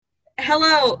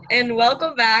Hello and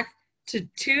welcome back to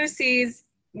Two C's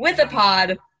with a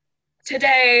Pod.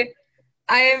 Today,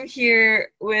 I am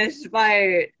here with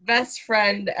my best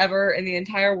friend ever in the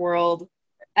entire world,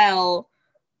 Elle.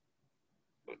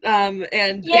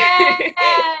 And Yay!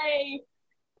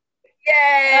 Yay!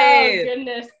 Oh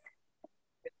goodness!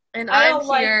 And I I'm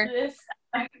don't here. like this.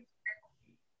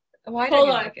 Why don't Hold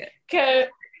you on. like it?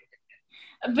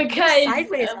 Because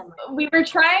Sideways we were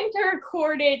trying to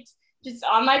record it just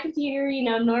on my computer,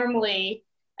 normally,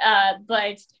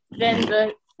 but then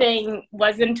the thing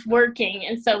wasn't working,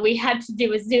 and so we had to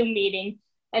do a Zoom meeting,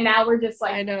 and now we're just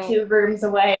like 2 rooms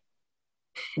away,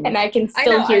 and I can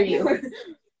still hear you.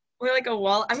 We're like a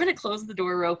wall. I'm gonna close the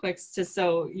door real quick just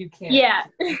so you can't. Yeah,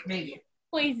 maybe.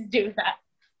 Please do that.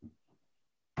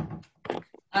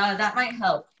 That might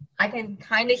help. I can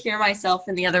kind of hear myself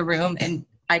in the other room, and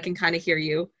I can kind of hear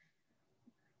you.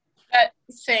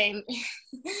 Same.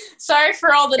 Sorry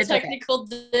for all the It's technical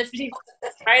difficulties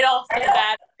right off the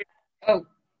bat. Oh,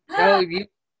 you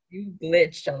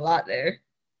glitched a lot there.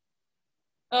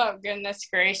 Oh, goodness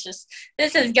gracious.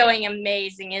 This is going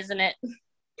amazing, isn't it?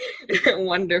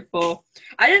 Wonderful.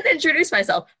 I didn't introduce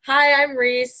myself. Hi, I'm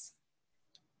Reese.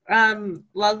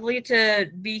 Lovely to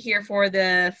be here for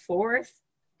the fourth.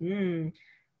 1,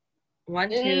 2,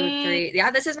 3.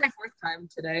 Yeah, this is my fourth time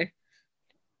today.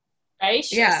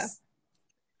 Gracious. Yeah.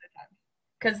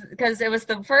 Because it was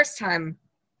the first time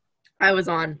I was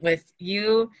on with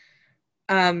you,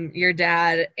 your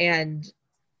dad, and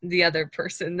the other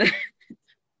person.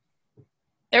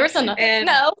 There was another.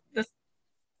 Yes.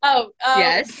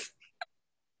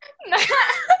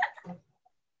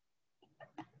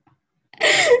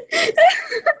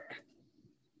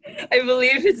 I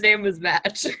believe his name was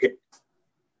Match.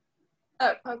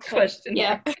 Oh, okay. Question.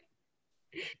 Yeah.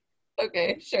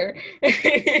 Okay, sure.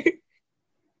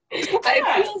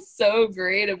 I feel so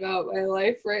great about my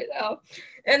life right now.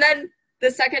 And then the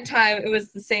second time, it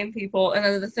was the same people. And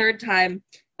then the third time,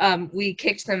 we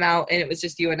kicked them out, and it was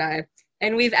just you and I.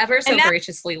 And we've ever so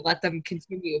graciously let them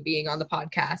continue being on the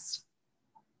podcast.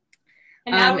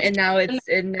 And now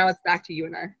it's back to you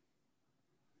and I.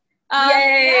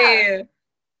 Yay! Yeah.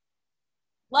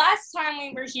 Last time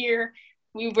we were here,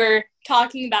 we were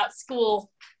talking about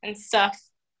school and stuff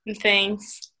and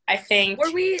things, I think.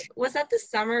 Was that the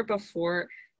summer before?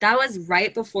 That was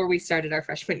right before we started our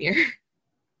freshman year.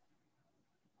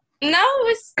 No,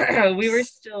 it was...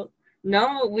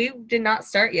 we did not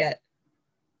start yet.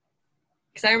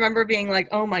 Because I remember being like,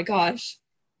 oh my gosh,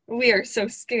 we are so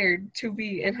scared to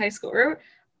be in high school.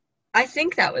 I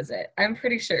think that was it. I'm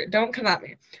pretty sure. Don't come at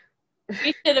me.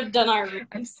 We should have done our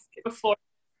before.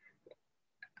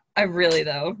 I really,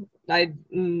 though.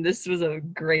 This was a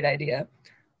great idea.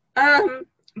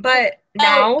 But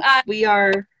now we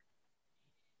are...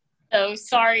 Oh,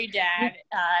 sorry, Dad.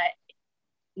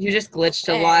 You just glitched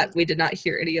a lot. We did not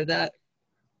hear any of that.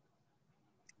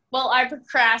 Well, I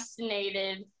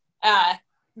procrastinated, as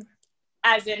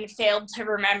in failed to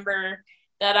remember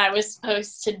that I was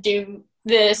supposed to do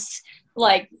this,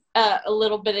 a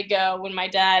little bit ago when my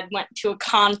dad went to a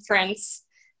conference,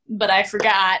 but I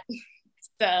forgot.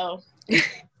 So,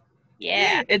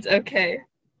 yeah. It's okay.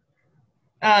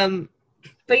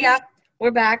 But yeah,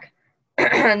 we're back.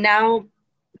 Now,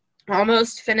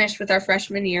 almost finished with our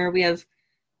freshman year. We have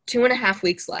 2.5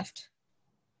 weeks left.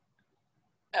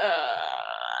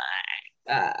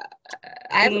 I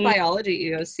have a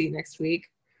biology EOC next week.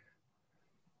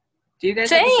 Do you guys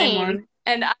have the same one?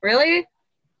 And really?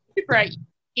 Right.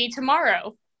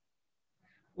 Tomorrow.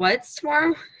 What's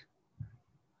tomorrow?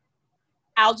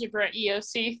 Algebra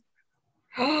EOC.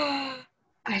 I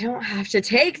don't have to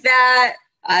take that.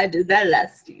 I did that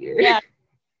last year. Yeah.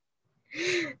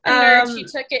 She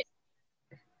took it.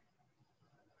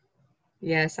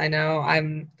 Yes, I know.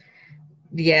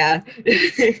 Yeah.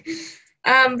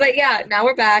 But yeah, now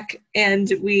we're back,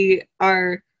 and we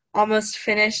are almost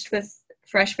finished with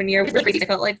freshman year. I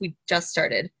felt like we just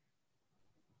started.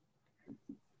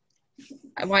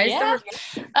 Why is there...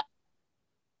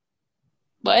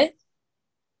 What?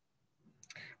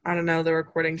 I don't know. The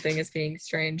recording thing is being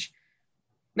strange.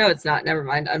 No, it's not. Never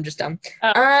mind. I'm just dumb.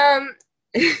 Oh.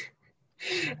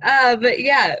 But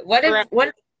yeah, what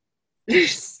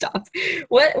stop.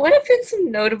 What have been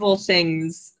some notable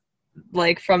things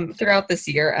from throughout this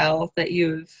year, Elle, that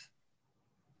you've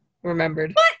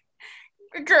remembered? What?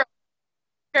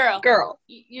 Girl.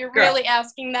 You're really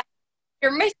asking that?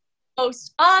 You're missing the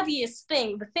most obvious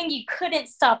thing, the thing you couldn't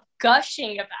stop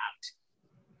gushing about.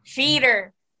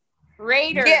 Feeder.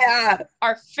 Raiders. Yeah.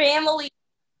 Our families.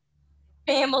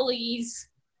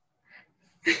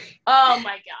 Oh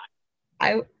my god.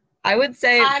 I would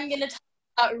say I'm gonna talk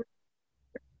about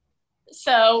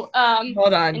So,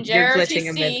 Hold on, in you're glitching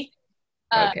a bit.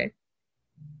 JROTC, Okay.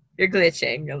 You're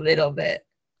glitching a little bit.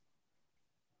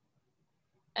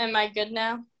 am I good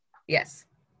now? Yes.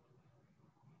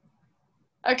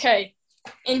 Okay.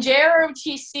 In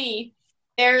JROTC,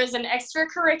 there is an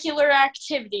extracurricular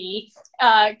activity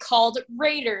called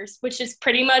Raiders, which is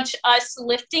pretty much us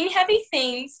lifting heavy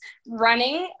things,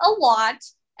 running a lot,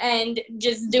 and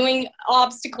just doing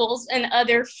obstacles and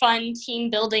other fun team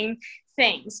building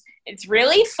things. It's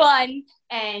really fun,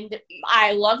 and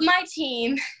I love my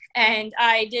team, and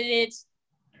I did it.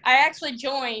 I actually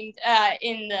joined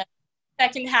in the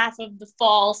second half of the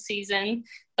fall season,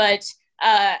 but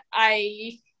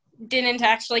I didn't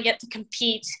actually get to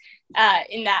compete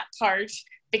in that part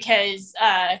because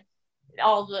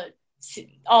all the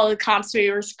comps we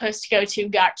were supposed to go to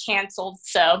got canceled.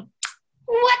 So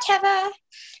whatever.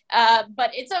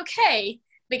 But it's okay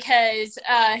because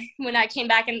when I came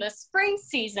back in the spring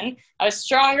season, I was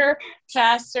stronger,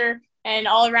 faster, and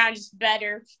all around just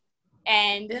better.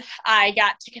 And I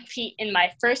got to compete in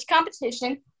my first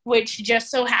competition, which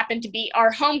just so happened to be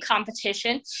our home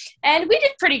competition. And we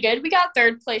did pretty good. We got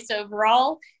third place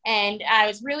overall, and I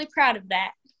was really proud of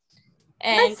that.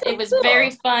 And So it was cool. very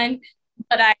fun,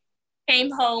 but I came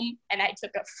home and I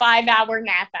took a 5-hour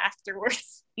nap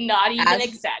afterwards. Not even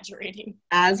exaggerating.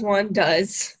 As one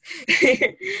does.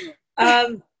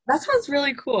 That sounds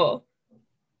really cool.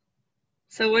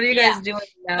 So what are you guys doing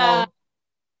now?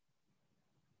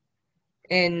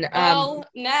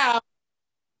 Now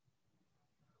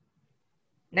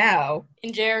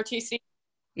in JROTC?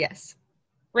 Yes.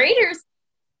 Raiders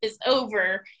is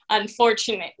over,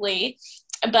 unfortunately,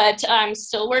 but I'm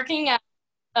still working out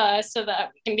so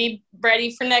that we can be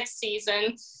ready for next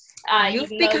season. You've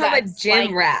become a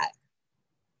gym rat.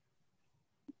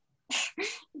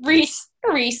 Reese,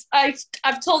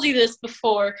 I've told you this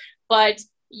before, but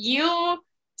you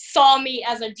saw me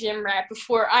as a gym rat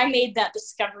before I made that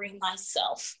discovery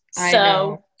myself. I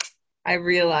know. I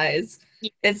realize.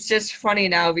 It's just funny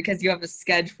now because you have a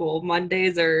schedule.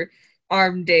 Mondays are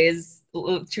arm days,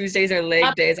 Tuesdays are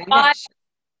leg days. I'm not sure.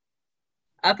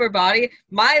 Upper body?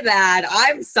 My bad.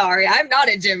 I'm sorry. I'm not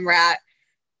a gym rat.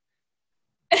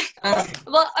 Well,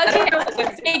 okay,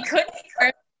 it could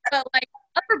be, but like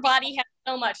upper body has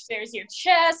so much. There's your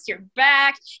chest, your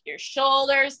back, your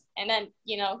shoulders, and then,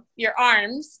 you know, your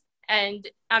arms. And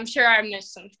I'm sure I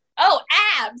missed some. Oh,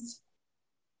 abs!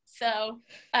 So,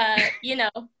 you know,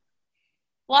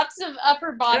 lots of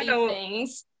upper body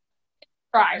things.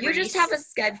 You just have a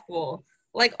schedule.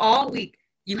 Like all week,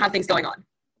 you have things going on.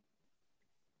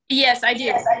 Yes, I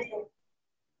do.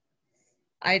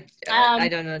 I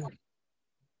don't know.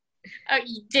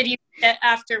 Did you get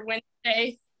after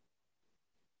Wednesday?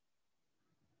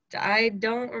 I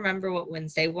don't remember what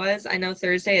Wednesday was. I know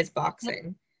Thursday is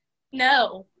boxing.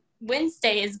 No,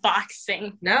 Wednesday is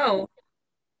boxing. No.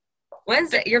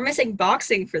 Wednesday, you're missing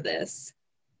boxing for this.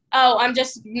 Oh, I'm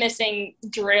just missing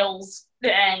drills,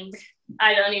 and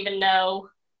I don't even know.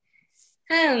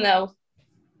 I don't know.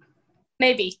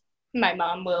 Maybe my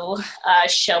mom will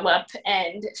show up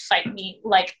and fight me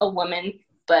like a woman,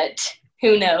 but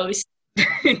who knows?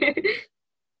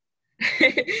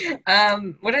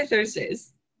 What are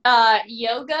Thursdays?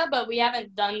 Yoga, but we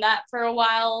haven't done that for a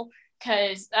while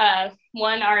because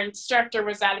one, our instructor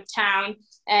was out of town,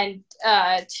 and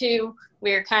two,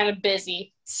 we were kind of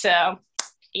busy. So,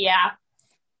 yeah.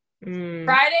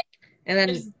 Friday and then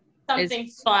is something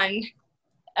fun.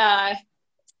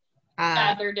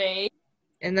 Saturday.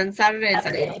 And then Saturday and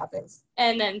Sunday happens.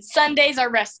 And then Sundays are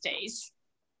rest days.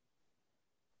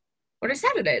 What are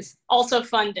Saturdays? Also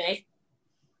fun day.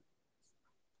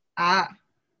 I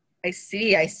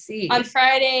see. On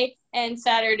Friday and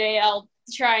Saturday, I'll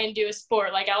try and do a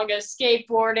sport. Like I'll go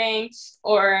skateboarding,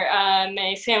 or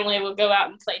my family will go out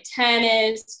and play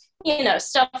tennis, you know,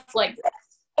 stuff like that.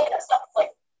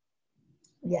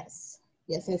 Yes.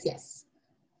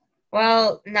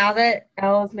 Well, now that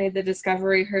Elle's made the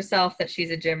discovery herself that she's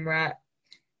a gym rat,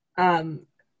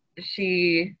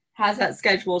 she has that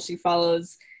schedule she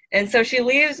follows, and so she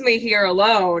leaves me here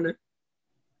alone.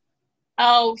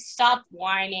 Oh, stop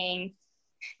whining.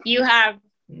 You have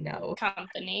no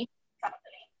company.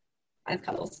 I have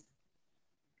cuddles.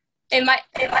 It might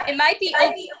be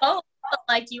oh, but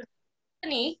like you have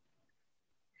company.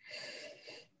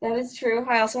 That is true.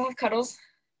 I also have cuddles.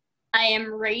 I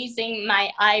am raising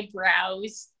my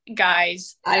eyebrows,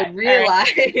 guys. I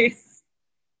realize.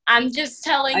 I'm just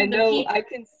telling I know, people. I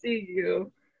can see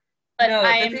you. But no,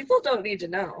 the people don't need to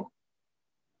know.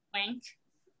 Wink.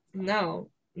 No,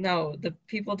 the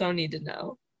people don't need to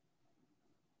know.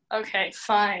 Okay,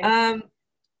 fine.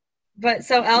 But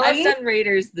so Ella's done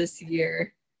Raiders this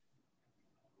year.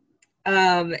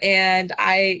 And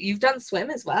you've done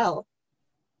swim as well.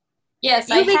 Yes,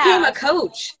 you became a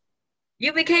coach.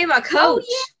 You became a coach.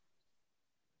 Oh,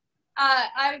 yeah.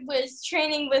 I was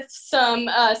training with some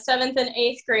 7th and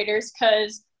 8th graders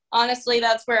because honestly,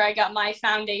 that's where I got my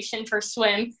foundation for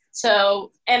swim.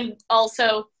 So, and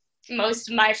also most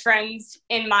of my friends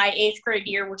in my 8th grade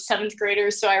year were 7th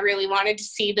graders, so I really wanted to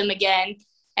see them again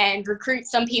and recruit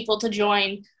some people to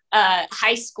join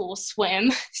high school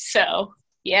swim. So,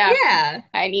 yeah.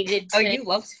 I needed to you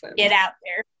love swim. get out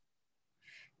there.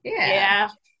 Yeah.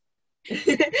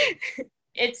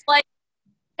 It's like,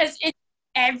 because it's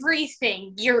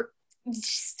everything. You're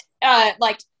just,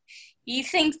 like, you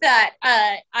think that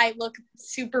I look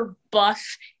super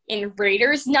buff in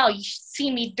Raiders? No, you should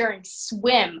see me during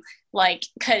swim, like,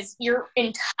 because your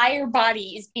entire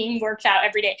body is being worked out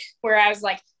every day. Whereas,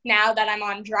 like, now that I'm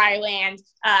on dry land,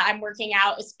 I'm working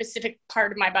out a specific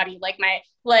part of my body, like my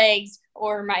legs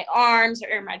or my arms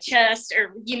or my chest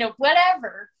or,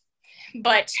 whatever.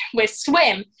 But with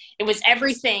swim, it was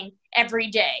everything every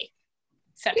day,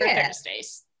 except for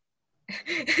Thursdays.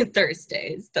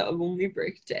 Thursdays, the only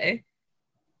break day.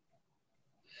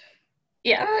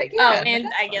 Yeah. And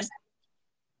I guess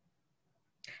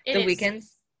the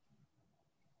weekends.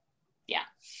 Yeah.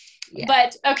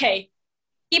 But okay,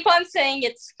 keep on saying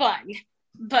it's fun,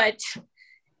 but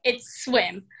it's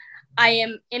swim. I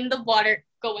am in the water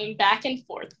going back and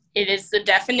forth. It is the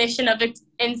definition of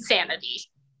insanity.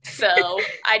 So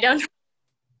I don't know if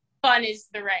fun is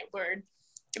the right word,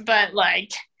 but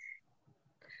like,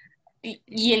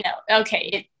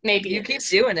 okay, maybe you keep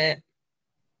doing it.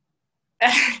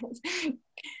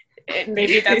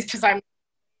 Maybe that's because I'm.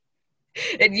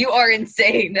 And you are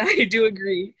insane. I do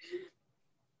agree.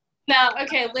 No,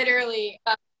 okay, literally,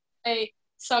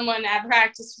 someone at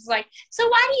practice was like, "So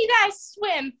why do you guys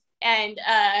swim?" And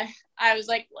I was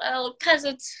like, "Well, because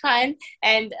it's fun."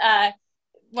 And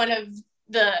one of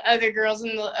the other girls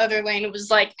in the other lane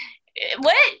was like,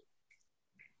 "What?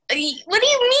 What do you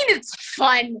mean it's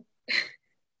fun?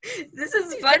 This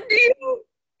is fun to you?"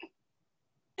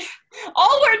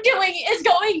 All we're doing is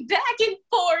going back and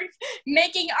forth,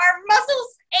 making our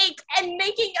muscles ache and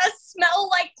making us smell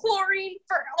like chlorine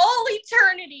for all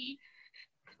eternity.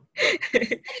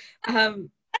 I'm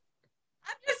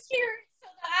just here so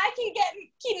that I can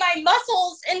keep my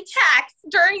muscles intact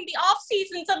during the off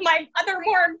seasons of my other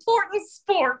more important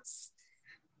sports.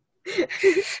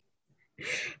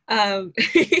 I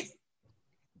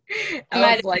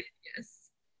was like, yes.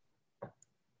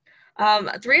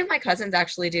 3 of my cousins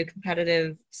actually do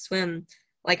competitive swim,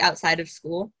 like outside of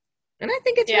school, and I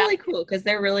think it's really cool because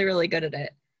they're really, really good at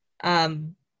it.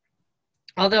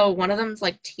 Although one of them's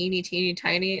like teeny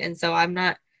tiny, and so I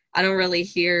don't really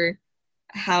hear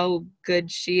how good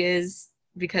she is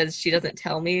because she doesn't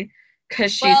tell me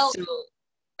because she's still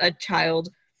a child.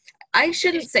 I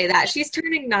shouldn't say that. She's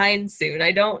turning 9 soon.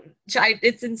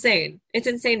 It's insane. It's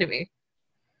insane to me.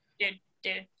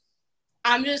 Dude.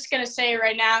 I'm just going to say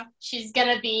right now, she's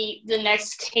going to be the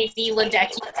next Katie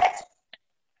Ledecky.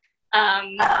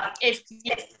 If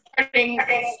you're starting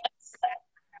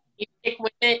you stick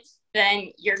with it,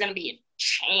 then you're going to be a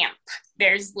champ.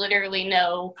 There's literally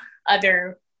no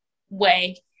other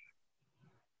way.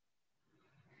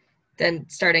 Than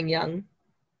starting young.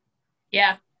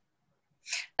 Yeah.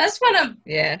 That's one of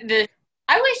the...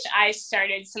 I wish I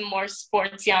started some more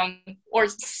sports young or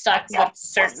stuck with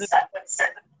certain...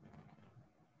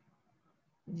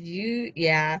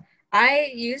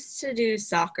 I used to do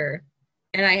soccer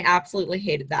and I absolutely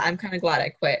hated that. I'm kind of glad I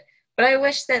quit. But I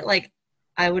wish that like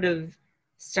I would have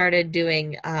started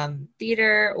doing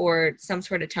theater or some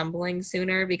sort of tumbling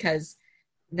sooner, because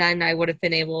then I would have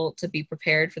been able to be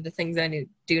prepared for the things I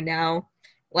do now,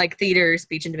 like theater,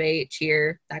 speech and debate,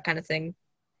 cheer, that kind of thing.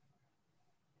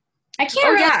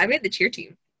 I made the cheer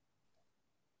team.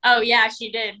 Oh yeah, she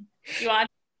did. You want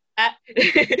that?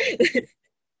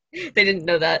 They didn't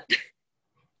know that.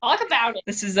 Talk about it.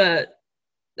 This is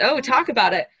talk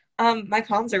about it. My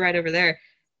palms are right over there.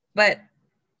 But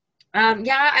I'm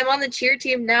on the cheer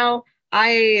team now.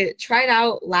 I tried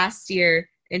out last year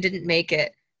and didn't make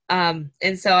it.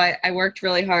 And so I worked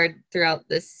really hard throughout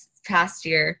this past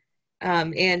year.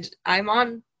 And I'm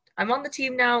on the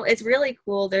team now. It's really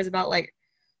cool. There's about like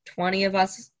 20 of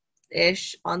us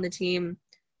ish on the team.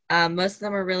 Most of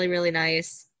them are really, really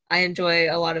nice. I enjoy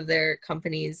a lot of their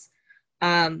companies.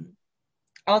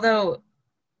 Although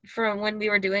from when we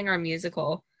were doing our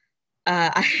musical,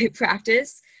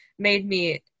 practice made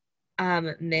me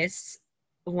miss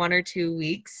 1 or 2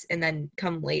 weeks and then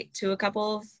come late to a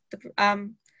couple of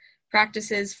the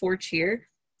practices for cheer.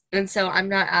 And so I'm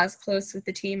not as close with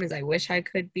the team as I wish I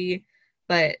could be,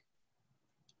 but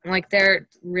like they're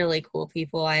really cool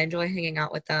people. I enjoy hanging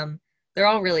out with them. They're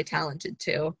all really talented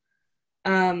too.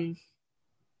 And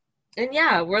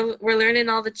yeah, we're learning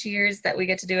all the cheers that we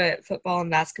get to do at football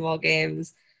and basketball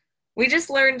games. We just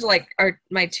learned like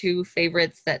my two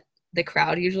favorites that the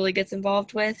crowd usually gets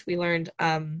involved with. We learned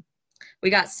we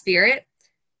got Spirit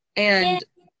and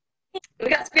we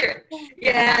got Spirit.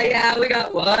 Yeah, we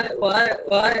got what?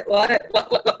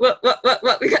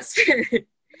 We got Spirit.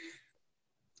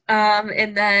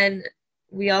 And then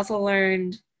we also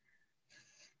learned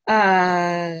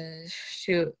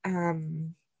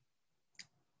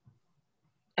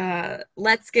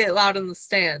let's get loud in the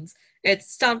stands.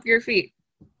 It's stomp your feet,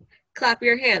 clap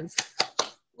your hands.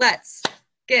 Let's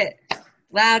get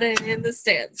loud in the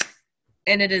stands.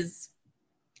 And it is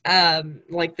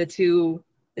like the two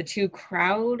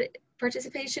crowd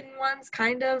participation ones,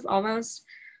 kind of, almost.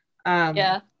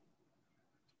 Yeah.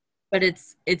 But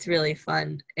it's really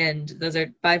fun, and those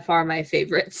are by far my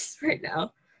favorites right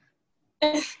now.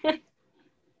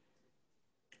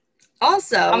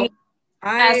 Also,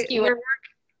 ask you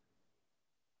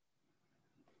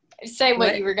say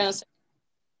what you were gonna say.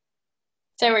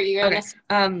 Say what you were gonna say.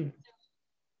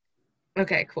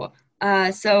 Okay, cool.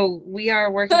 So we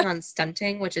are working on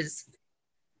stunting, which is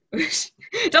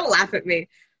don't laugh at me.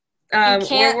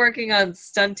 We're working on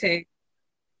stunting,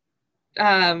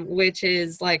 which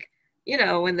is like, you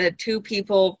know, when the two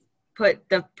people put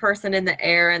the person in the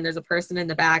air and there's a person in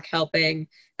the back helping,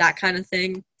 that kind of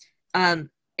thing. And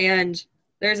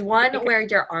there's one where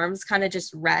your arms kind of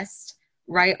just rest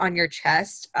right on your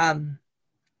chest. And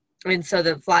so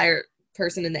the flyer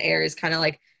person in the air is kind of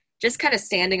like just kind of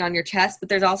standing on your chest. But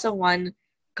there's also one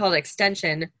called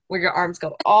extension where your arms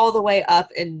go all the way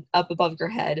up and up above your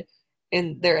head,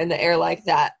 and they're in the air like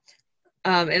that.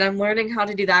 And I'm learning how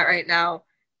to do that right now.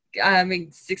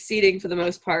 I'm succeeding for the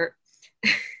most part.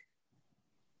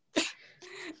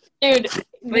 Dude,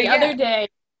 the other day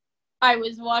I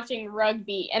was watching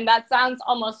rugby, and that sounds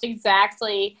almost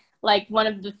exactly like one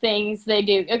of the things they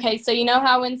do. Okay, so you know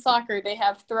how in soccer they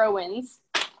have throw-ins?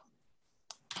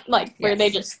 Like where they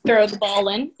just throw the ball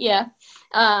in? Yeah.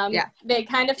 They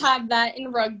kind of have that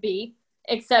in rugby,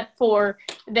 except for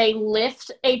they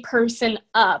lift a person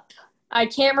up. I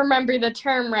can't remember the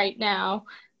term right now,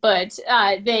 but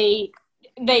they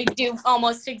do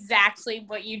almost exactly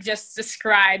what you just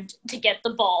described to get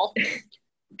the ball.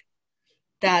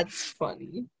 That's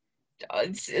funny.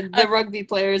 The rugby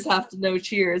players have to know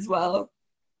cheer as well.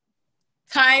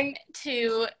 Time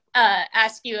to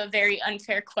ask you a very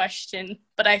unfair question,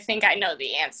 but I think I know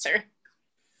the answer.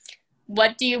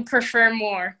 What do you prefer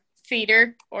more,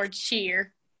 theater or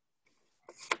cheer?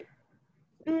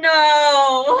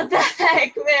 No, what the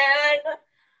heck, man?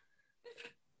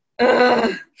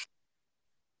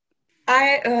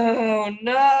 Oh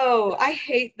no, I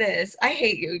hate this. I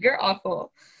hate you. You're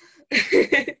awful.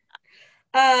 It's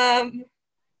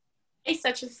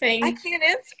such a thing. I can't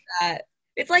answer that.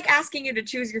 It's like asking you to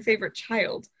choose your favorite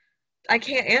child. I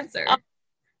can't answer.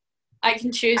 I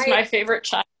can choose my favorite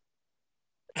child.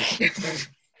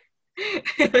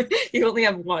 You only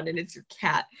have one, and it's your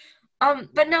cat.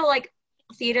 But no, like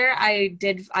theater,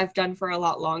 I've done for a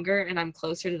lot longer, and I'm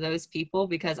closer to those people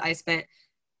because I spent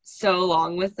so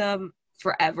long with them,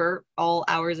 forever, all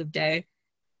hours of day.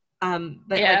 But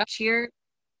like cheer,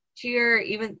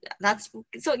 even that's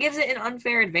so it gives it an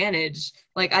unfair advantage.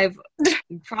 Like I'm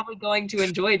probably going to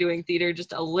enjoy doing theater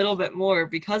just a little bit more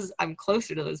because I'm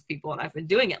closer to those people and I've been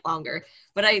doing it longer.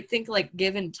 But I think like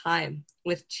given time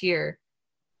with cheer,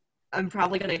 I'm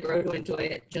probably going to grow to enjoy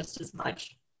it just as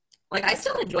much. Like I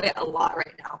still enjoy it a lot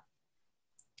right now,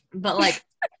 but like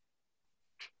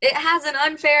it has an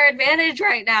unfair advantage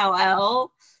right now,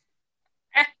 Elle.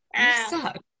 You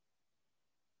suck.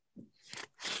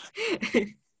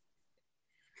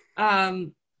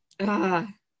 Now,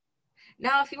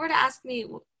 if you were to ask me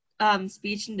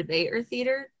speech and debate or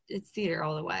theater, it's theater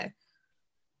all the way.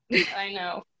 I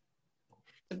know.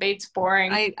 Debate's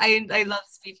boring. I love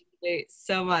speech and debate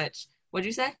so much. What'd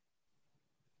you say?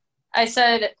 I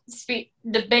said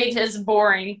debate is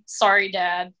boring. Sorry,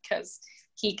 Dad, because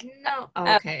he... No,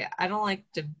 okay. I don't like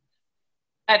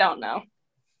I don't know.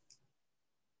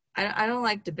 I don't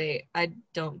like debate. I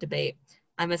don't debate.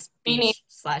 I'm a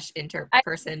speech/inter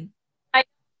person. I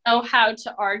don't know how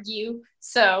to argue,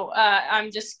 so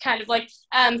I'm just kind of like,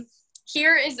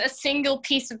 here is a single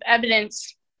piece of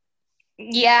evidence.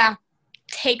 Yeah,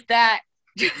 take that.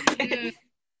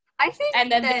 I think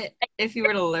that if you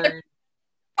were to learn...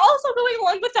 also going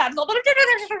along with that,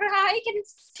 I can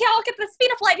talk at the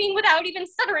speed of lightning without even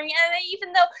stuttering, and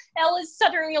even though Elle is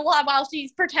stuttering a lot while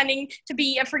she's pretending to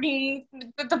be a freaking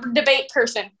debate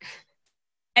person.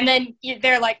 And then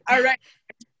they're like, all right,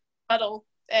 huddle,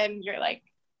 and you're like,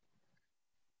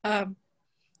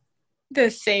 the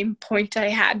same point I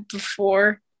had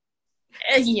before.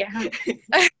 Yeah.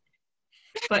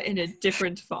 But in a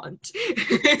different font.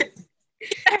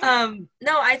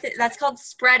 No, I think that's called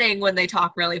spreading when they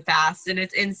talk really fast, and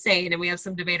it's insane, and we have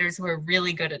some debaters who are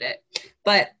really good at it.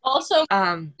 But also,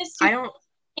 I don't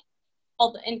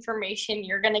all the information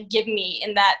you're gonna give me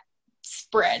in that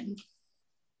spread.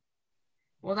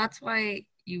 Well, that's why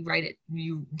you write it.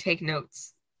 You take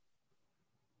notes.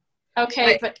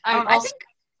 Okay, but I'm also... I think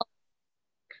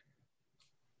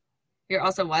you're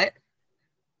also what?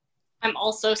 I'm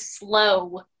also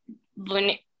slow when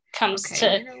it comes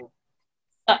to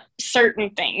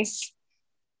certain things.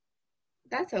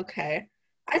 That's okay.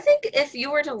 I think if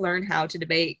you were to learn how to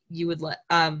debate, you would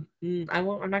I'm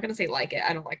not going to say like it.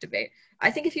 I don't like debate.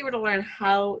 I think if you were to learn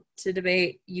how to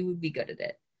debate, you would be good at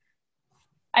it.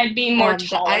 I'd be more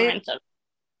tolerant of.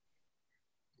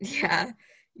 Yeah.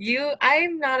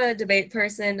 I'm not a debate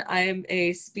person. I'm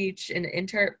a speech and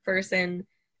inter person.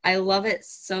 I love it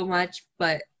so much,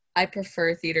 but I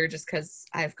prefer theater just because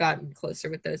I've gotten closer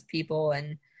with those people,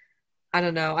 and I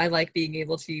don't know, I like being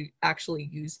able to actually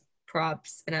use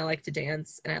props, and I like to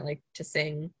dance, and I like to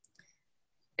sing,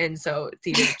 and so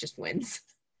theater just wins.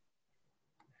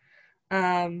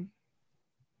 But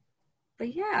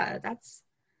yeah, that's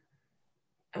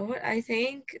what I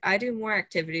think. I do more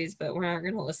activities, but we're not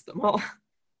going to list them all.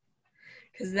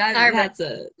 Because that's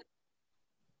a...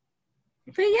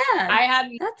 But yeah,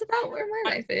 that's about where my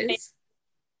life is.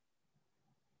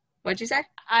 What'd you say?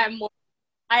 I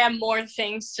have more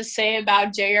things to say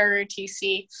about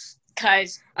JROTC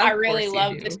because I really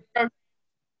love this program.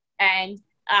 And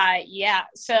yeah,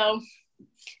 so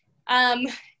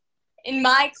in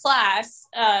my class,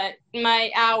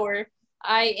 my hour,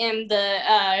 I am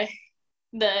the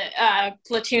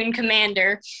platoon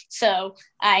commander. So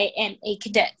I am a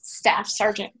cadet staff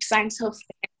sergeant because I'm so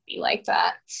fancy like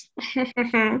that.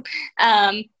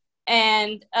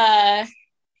 And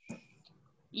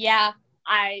yeah,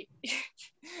 I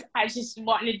just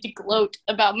wanted to gloat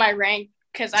about my rank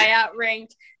because I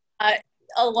outranked a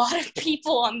lot of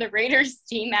people on the Raiders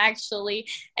team, actually.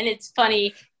 And it's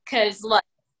funny because like,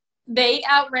 they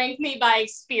outranked me by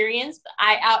experience, but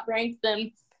I outranked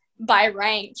them by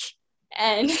rank.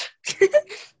 And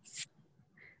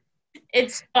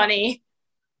it's funny.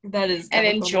 That is and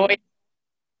enjoy.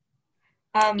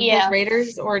 Does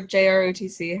Raiders or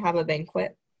JROTC have a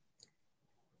banquet?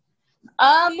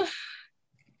 I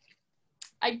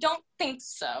don't think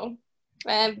so.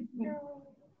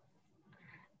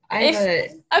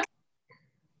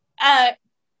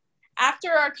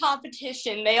 After our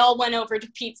competition, they all went over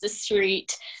to Pizza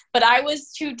Street, but I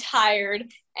was too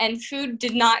tired and food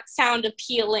did not sound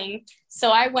appealing,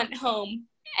 so I went home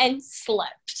and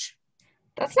slept.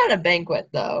 That's not a banquet,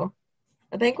 though.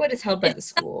 A banquet is held by the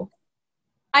school.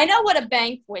 I know what a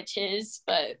banquet is,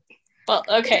 but, well,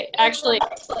 okay, actually,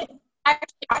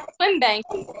 swim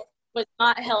banquet was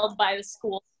not held by the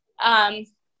school.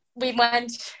 We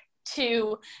went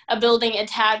to a building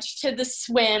attached to the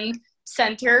swim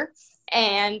center,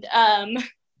 and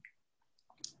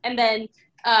then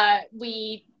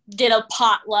we did a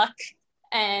potluck,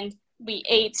 and we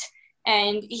ate,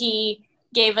 and he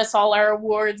gave us all our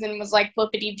awards and was like,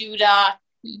 whoopity-doo-dah,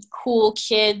 cool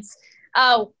kids.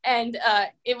 Oh, and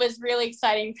it was really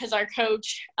exciting because our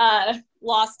coach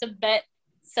lost a bet,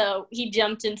 so he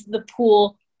jumped into the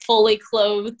pool fully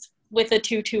clothed with a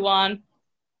tutu on.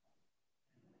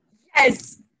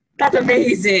 Yes, that's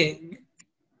amazing.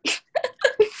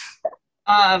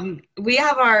 We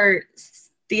have our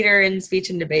theater and speech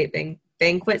and debate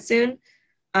banquet soon.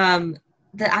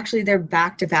 They're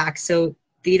back to back. So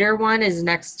theater one is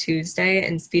next Tuesday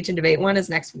and speech and debate one is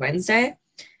next Wednesday,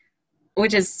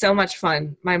 which is so much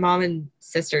fun. My mom and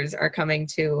sisters are coming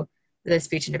to the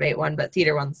speech and debate one, but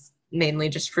theater one's mainly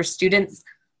just for students.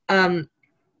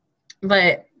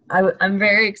 But I'm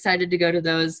very excited to go to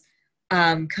those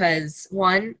because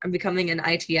one, I'm becoming an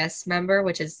ITS member,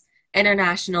 which is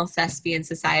International Thespian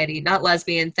Society, not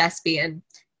lesbian, thespian.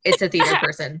 It's a theater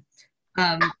person.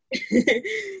 So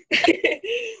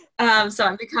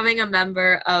I'm becoming a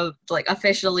member of, like,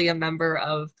 officially a member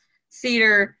of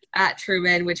theater at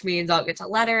Truman, which means I'll get to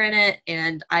letter in it,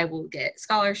 and I will get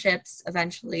scholarships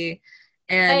eventually,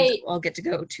 and I'll get to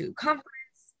go to conference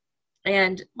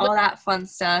and all that fun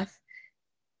stuff.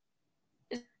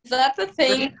 Is that the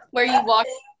thing where you walk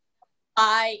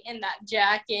tie and that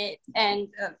jacket and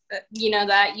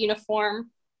that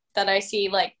uniform that I see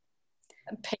like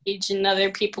Paige and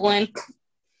other people in?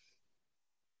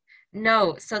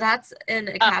 No, so that's an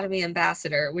Academy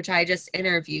ambassador, which I just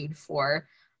interviewed for.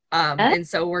 And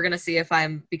so we're gonna see if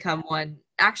I'm become one.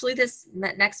 Actually, this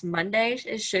next Monday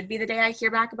should be the day I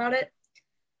hear back about it.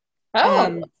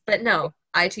 But no,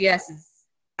 ITS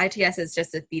is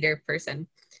just a theater person.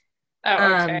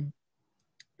 Oh, okay.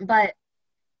 But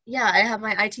yeah, I have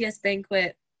my ITS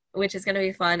banquet, which is gonna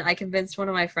be fun. I convinced one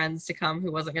of my friends to come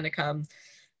who wasn't gonna come,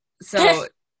 so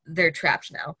they're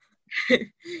trapped now.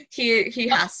 He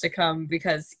has to come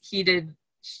because he did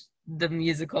the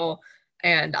musical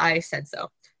and I said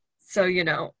so. So,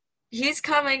 he's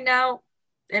coming now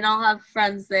and I'll have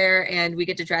friends there and we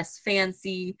get to dress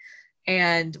fancy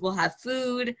and we'll have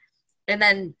food. And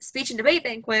then speech and debate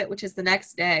banquet, which is the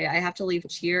next day, I have to leave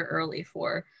cheer early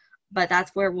for, but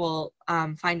that's where we'll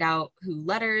find out who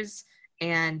letters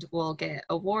and we'll get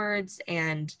awards.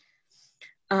 And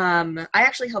I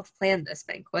actually helped plan this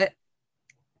banquet.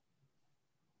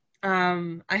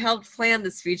 I helped plan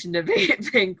the speech and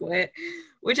debate banquet,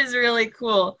 which is really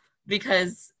cool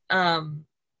because I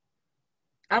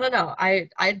don't know. I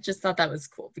just thought that was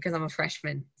cool because I'm a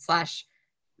freshman /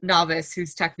 novice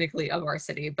who's technically a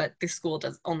varsity, but the school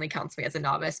only counts me as a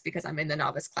novice because I'm in the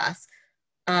novice class.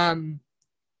 But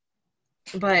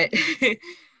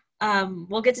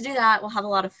we'll get to do that. We'll have a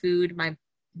lot of food. My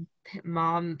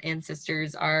mom and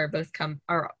sisters are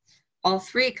all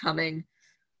three coming.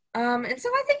 And so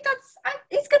I think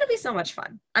it's going to be so much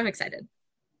fun. I'm excited.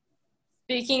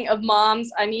 Speaking of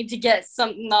moms, I need to get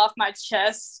something off my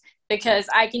chest because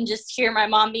I can just hear my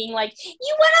mom being like,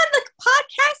 you went on the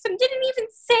podcast and didn't even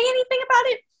say anything about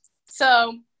it.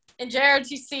 So in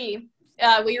JROTC,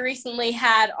 we recently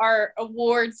had our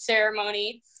award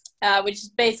ceremony, which is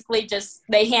basically just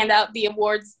they hand out the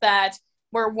awards that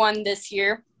were won this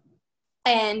year.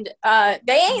 And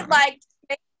they ain't like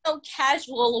no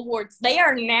casual awards. They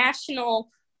are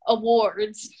national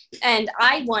awards, and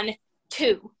I won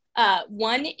 2.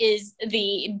 One is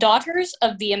the Daughters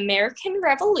of the American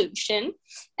Revolution,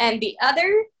 and the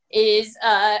other is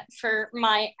for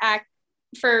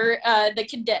the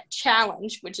Cadet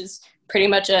Challenge, which is pretty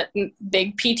much a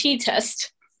big PT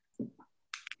test.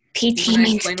 PT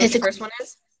means physical. What the first one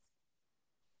is?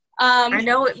 I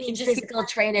know it means physical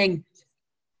training.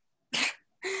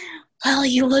 Well,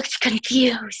 you looked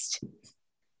confused.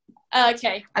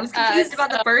 Okay. I was confused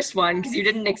about the first one because you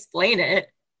didn't explain it.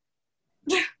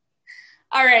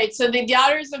 All right. So the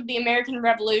Daughters of the American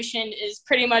Revolution is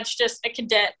pretty much just a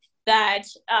cadet that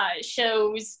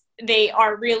shows they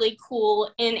are really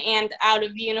cool in and out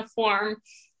of uniform,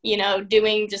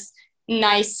 doing just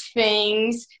nice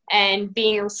things and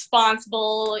being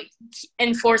responsible,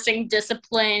 enforcing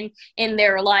discipline in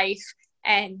their life.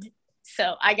 And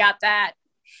so I got that.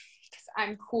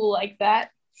 I'm cool like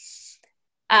that.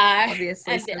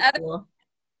 Obviously, so cool.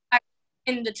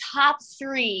 In the top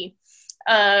 3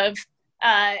 of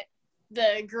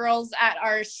the girls at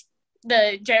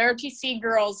the JROTC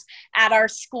girls at our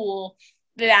school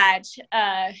that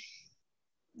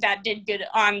did good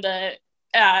on the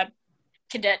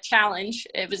cadet challenge.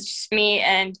 It was just me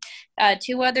and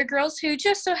 2 other girls who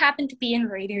just so happened to be in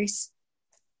Raiders.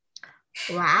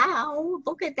 Wow,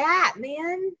 look at that,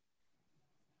 man.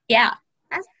 Yeah.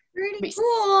 That's pretty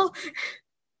cool.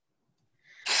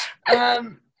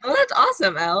 Well, that's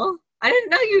awesome, Elle. I didn't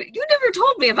know you never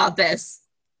told me about this.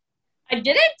 I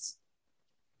didn't?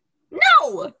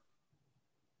 No.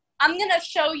 I'm going to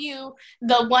show you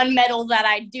the one medal that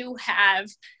I do have.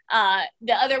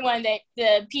 The other one,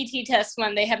 the PT test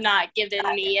one, they have not given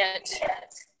me yet.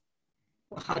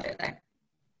 Well, how did I?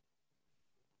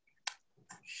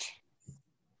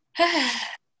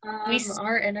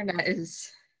 Our internet is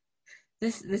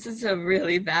this is a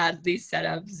really badly set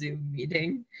up Zoom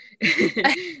meeting.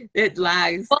 It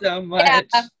lags so much. Yeah,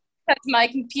 because my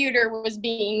computer was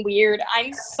being weird.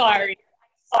 I'm sorry.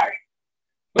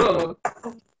 Oh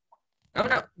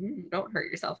no, don't hurt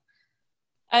yourself.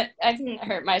 I didn't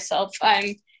hurt myself.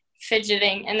 I'm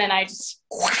fidgeting and then I just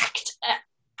whacked. I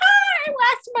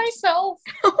whacked myself.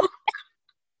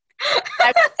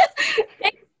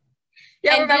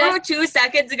 Yeah, remember 2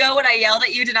 seconds ago when I yelled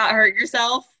at you to not hurt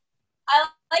yourself? I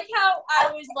like how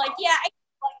I was like, yeah, I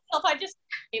myself. I just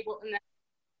able and then.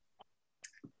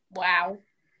 Wow.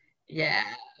 Yeah.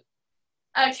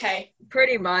 Okay.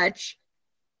 Pretty much.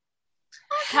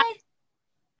 Okay.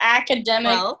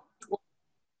 Academic. Well.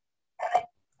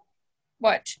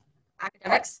 What?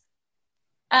 Academics?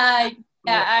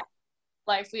 Yeah.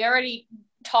 Life. We already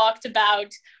talked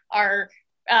about our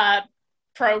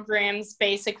programs,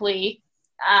 basically.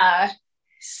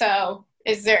 So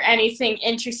is there anything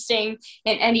interesting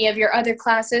in any of your other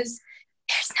classes?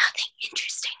 There's nothing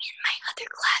interesting in my other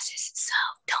classes, so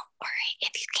don't worry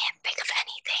if you can't think of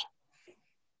anything.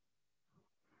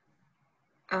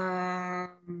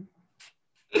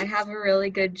 I have a really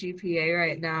good GPA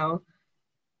right now.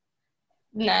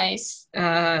 Nice.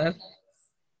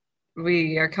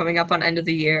 We are coming up on end of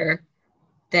the year.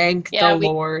 Thank the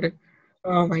Lord.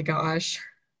 Oh my gosh.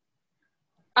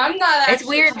 I'm not actually it's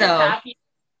weird though. Happy.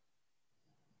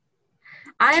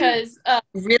 I'm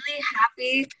really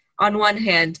happy on one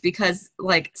hand because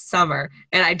like summer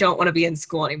and I don't want to be in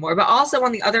school anymore. But also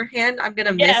on the other hand, I'm going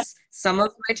to miss some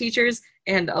of my teachers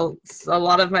and a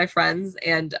lot of my friends,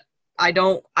 and I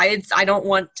don't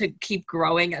want to keep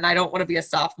growing, and I don't want to be a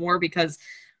sophomore because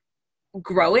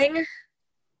growing?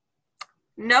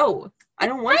 No, I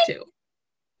don't want to.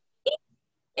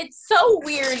 It's so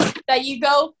weird that you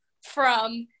go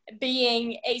from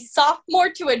being a sophomore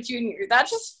to a junior. That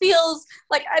just feels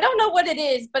like, I don't know what it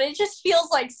is, but it just feels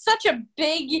like such a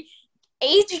big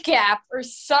age gap or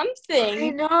something. I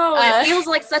know. It feels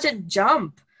like such a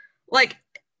jump. Like,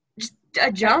 just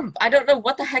a jump. I don't know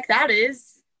what the heck that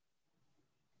is.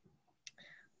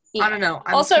 Yeah. I don't know.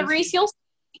 Also, Reese,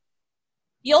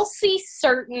 you'll see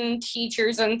certain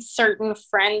teachers and certain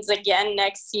friends again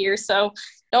next year, so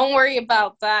don't worry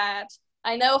about that.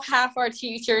 I know half our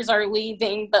teachers are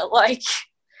leaving, but like,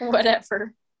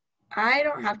 whatever. I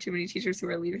don't have too many teachers who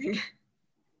are leaving.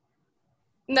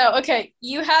 No, okay.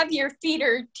 You have your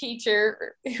theater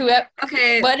teacher who.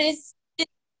 Okay. What is it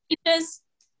teaches?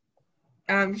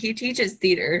 He teaches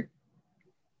theater.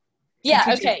 Yeah.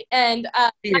 Okay. And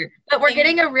theater, but we're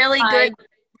getting a really good.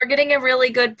 We're getting a really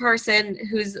good person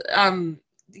who's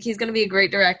he's going to be a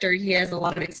great director. He has a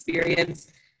lot of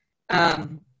experience.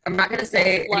 I'm not going to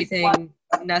say anything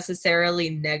necessarily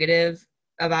negative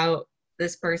about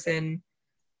this person,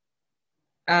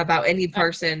 about any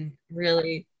person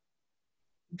really,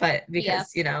 but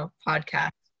because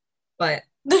podcast. But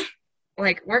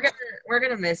like we're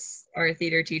gonna miss our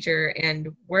theater teacher,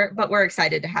 and we're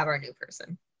excited to have our new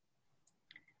person.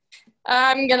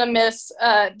 I'm gonna miss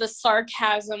the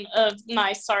sarcasm of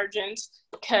my sergeant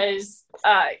because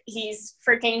he's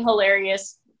freaking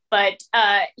hilarious, but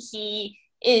he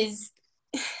is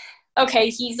okay.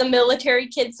 He's a military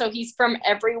kid, so he's from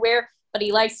everywhere, but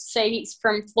he likes to say he's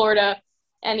from Florida,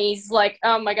 and he's like,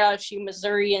 "Oh my gosh, you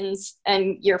Missourians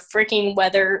and your freaking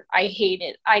weather! I hate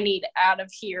it. I need out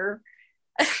of here."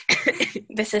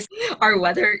 This is our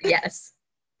weather. Yes.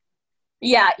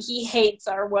 Yeah, he hates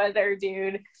our weather,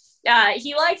 dude.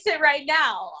 He likes it right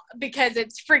now because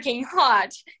it's freaking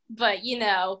hot. But,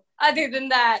 other than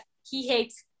that, he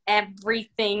hates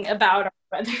everything about our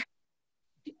weather.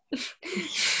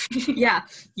 Yeah.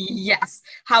 Yes.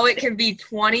 How it can be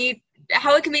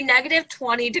negative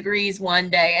 20 degrees one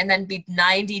day and then be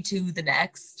 92 the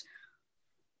next.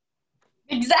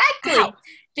 Exactly. Ow.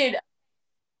 Dude,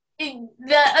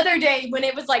 the other day when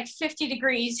it was like 50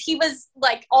 degrees, he was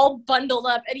like all bundled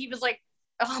up and he was like,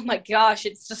 "Oh my gosh,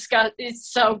 it's disgusting. It's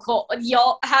so cold.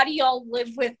 Y'all, how do y'all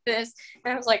live with this?"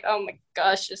 And I was like, "Oh my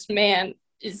gosh, this man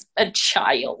is a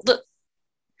child."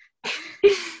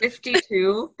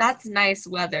 52? That's nice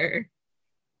weather.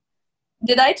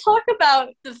 Did I talk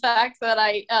about the fact that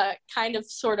I kind of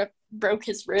sort of broke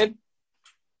his rib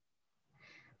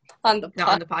on the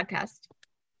podcast?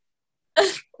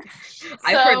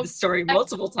 I've heard the story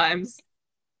multiple times.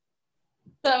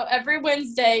 So every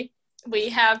Wednesday we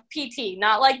have PT,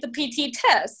 not like the PT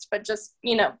test, but just,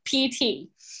 PT.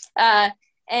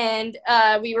 And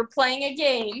we were playing a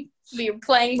game. We were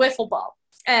playing wiffle ball.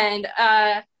 And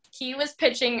he was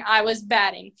pitching, I was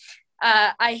batting.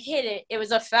 I hit it. It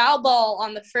was a foul ball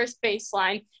on the first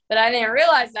baseline, but I didn't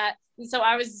realize that. And so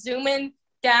I was zooming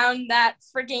down that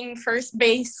freaking first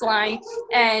baseline,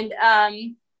 and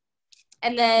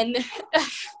then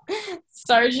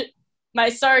my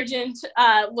sergeant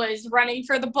was running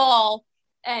for the ball,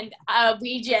 and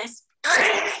we just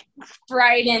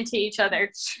right into each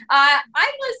other. I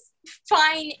was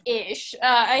fine-ish.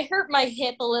 I hurt my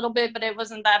hip a little bit, but it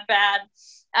wasn't that bad.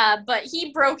 But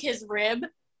he broke his rib.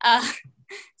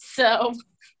 So.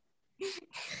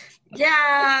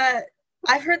 Yeah,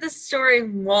 I've heard this story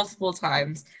multiple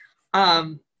times.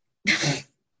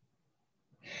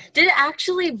 Did it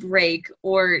actually break,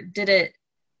 or did it,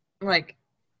 like...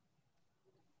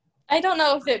 I don't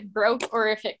know if it broke or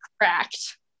if it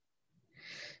cracked.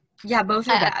 Yeah, both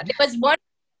are bad. It was one...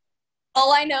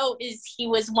 All I know is he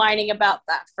was whining about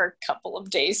that for a couple of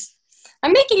days.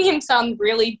 I'm making him sound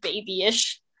really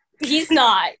babyish. He's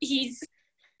not. He's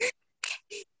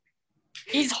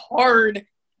hard.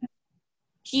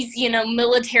 he's,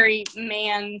 military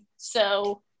man.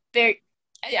 So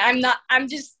I'm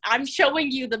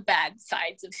showing you the bad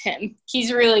sides of him.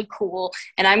 He's really cool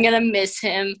and I'm going to miss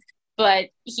him, but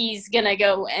he's going to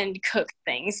go and cook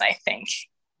things, I think.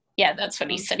 Yeah, that's what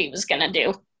he said he was going to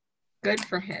do. Good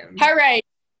for him. All right.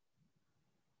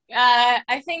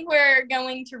 I think we're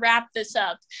going to wrap this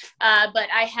up, but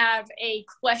I have a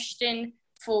question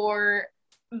for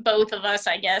both of us,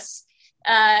 I guess.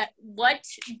 What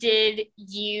did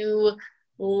you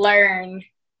learn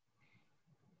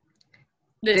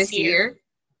this year?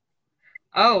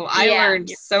 Oh, I learned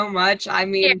so much. I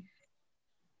mean,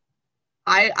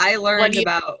 I learned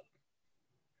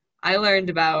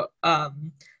about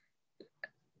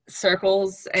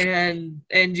circles and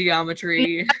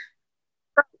geometry.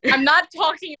 I'm not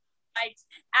talking like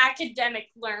academic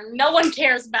learn. No one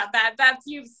cares about that. That's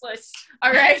useless.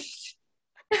 All right.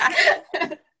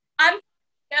 I'm talking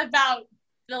about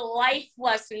the life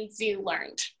lessons you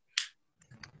learned.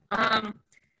 I'd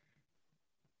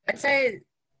say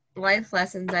life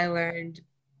lessons I learned.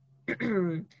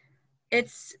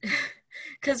 It's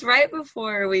because right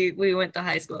before we went to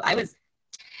high school, I was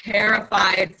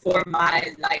terrified for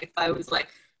my life. I was like,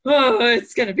 oh,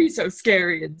 it's gonna be so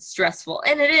scary and stressful,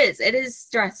 and it is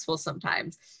stressful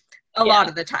sometimes, a lot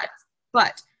of the time,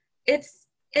 but it's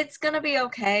gonna be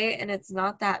okay, and it's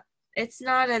not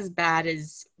as bad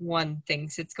as one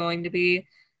thinks it's going to be.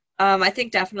 I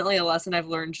think definitely a lesson I've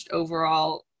learned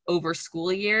overall over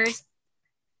school years,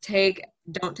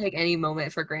 don't take any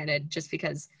moment for granted, just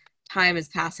because time is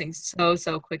passing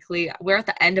so quickly. We're at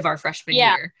the end of our freshman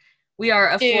year. We are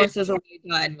a fourth of the way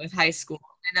done with high school,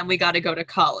 and then we got to go to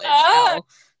college.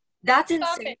 That's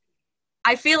insane.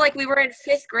 I feel like we were in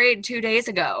 5th grade 2 days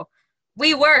ago.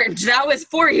 We weren't. That was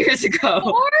 4 years ago.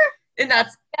 4? And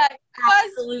that's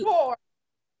absolutely 4.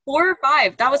 4 or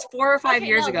 5. That was 4 or 5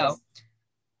 years ago.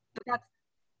 But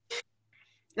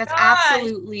that's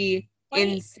absolutely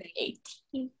insane.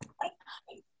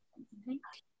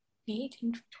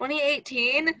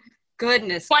 2018?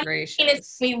 Goodness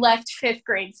gracious. We left 5th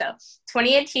grade, so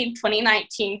 2018,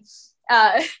 2019,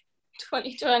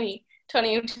 2020,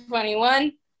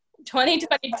 2021,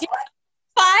 2022,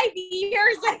 5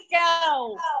 years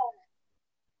ago.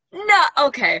 No,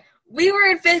 okay. We were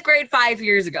in 5th grade 5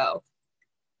 years ago.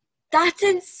 That's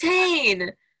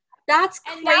insane. That's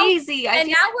crazy.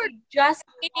 Now we're just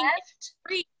left.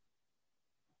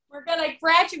 We're gonna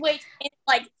graduate in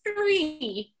like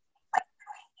 3.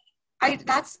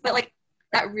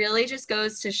 That really just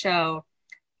goes to show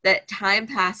that time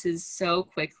passes so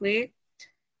quickly,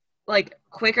 like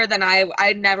quicker than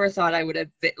I never thought I would have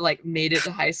made it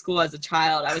to high school as a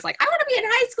child. I was like, I want to be in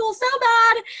high school so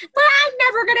bad, but I'm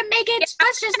never gonna make it.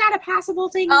 That's just not a possible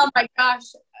thing. Oh my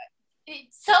gosh,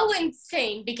 it's so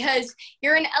insane because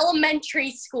you're in elementary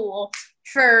school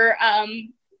for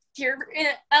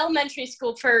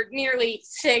nearly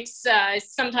 6,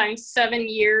 sometimes 7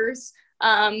 years.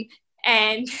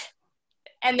 And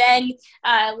then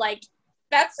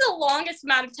that's the longest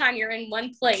amount of time you're in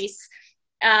one place.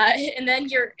 And then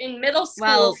you're in middle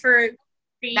school for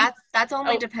 3. That's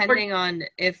only depending on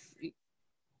if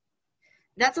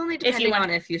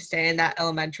you stay in that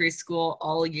elementary school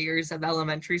all years of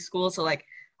elementary school. So like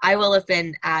I will have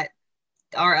been at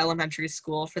our elementary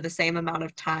school for the same amount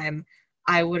of time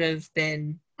I would have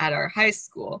been at our high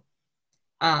school.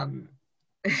 You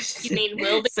mean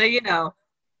will be? So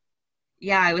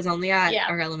I was only at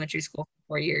our elementary school for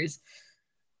 4 years.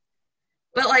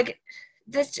 But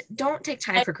this, don't take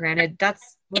time for granted.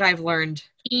 That's what I've learned.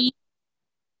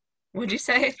 What'd you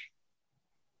say?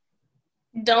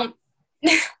 Don't.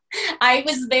 I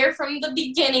was there from the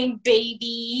beginning,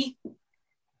 baby.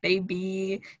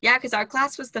 Baby. Yeah, because our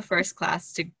class was the first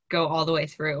class to go all the way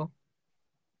through.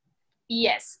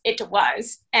 Yes, it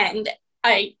was. And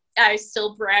I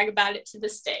still brag about it to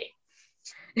this day.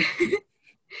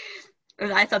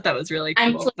 I thought that was really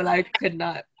cool, but I could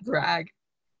not brag.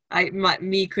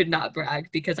 Me could not brag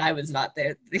because I was not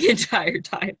there the entire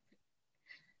time.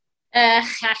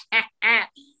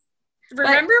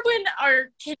 Remember when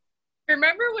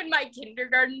my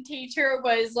kindergarten teacher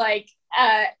was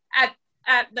at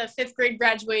the 5th grade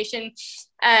graduation,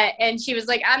 and she was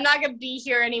like, I'm not gonna be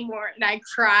here anymore, and I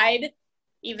cried,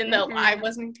 even though I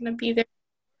wasn't gonna be there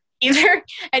either,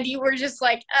 and you were just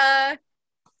like,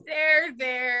 they're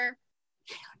there.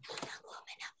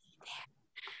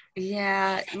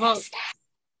 Yeah, well,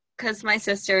 because my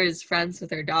sister is friends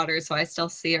with her daughter, so I still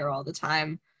see her all the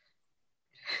time.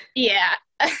 Yeah.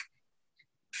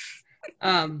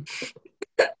 But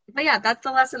yeah, that's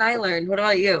the lesson I learned. What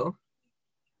about you?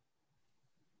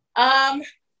 I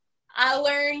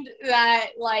learned that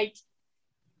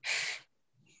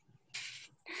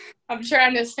I'm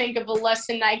trying to think of a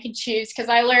lesson I could choose because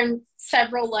I learned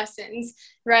several lessons,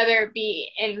 whether it be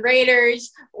in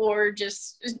Raiders or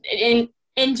just in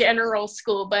general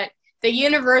school. But the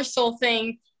universal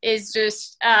thing is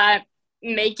just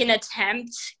make an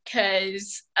attempt,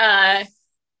 because that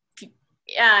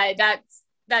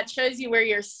shows you where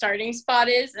your starting spot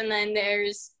is, and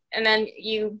then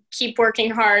you keep working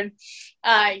hard.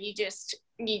 You just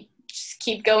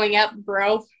keep going up,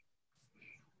 bro.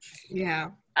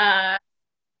 Yeah. And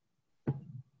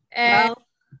Well,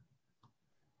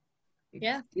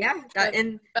 yeah.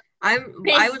 And I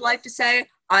would like to say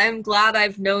I'm glad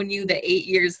I've known you the 8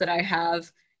 years that I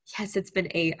have. Yes, it's been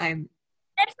 8. Every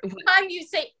time you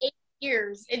say 8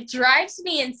 years, it drives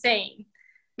me insane.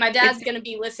 My dad's gonna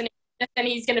be listening, and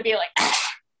he's gonna be like,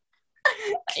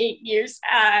 8 years.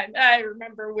 I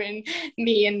remember when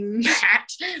me and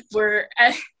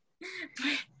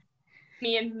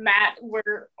Matt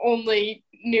were only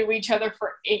knew each other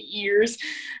for 8 years.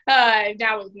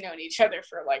 Now we've known each other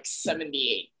for like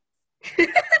 78.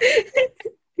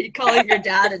 You calling your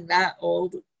dad and Matt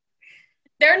old?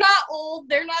 They're not old.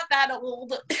 They're not that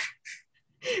old.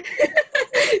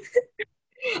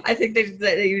 I think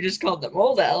that you just called them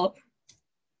old, Elle.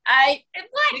 What?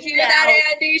 Did you hear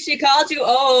that, Andy? She called you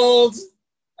old.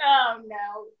 Oh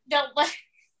no! Don't let.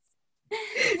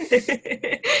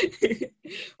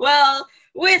 Well,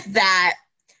 with that,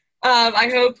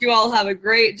 I hope you all have a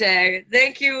great day.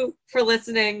 Thank you for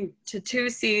listening to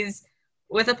 2C's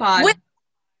with a pod.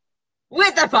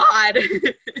 With a pod.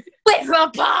 With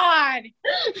a pod.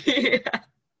 Yeah.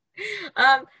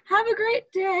 Have a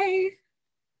great day.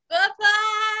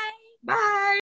 Bye-bye. Bye.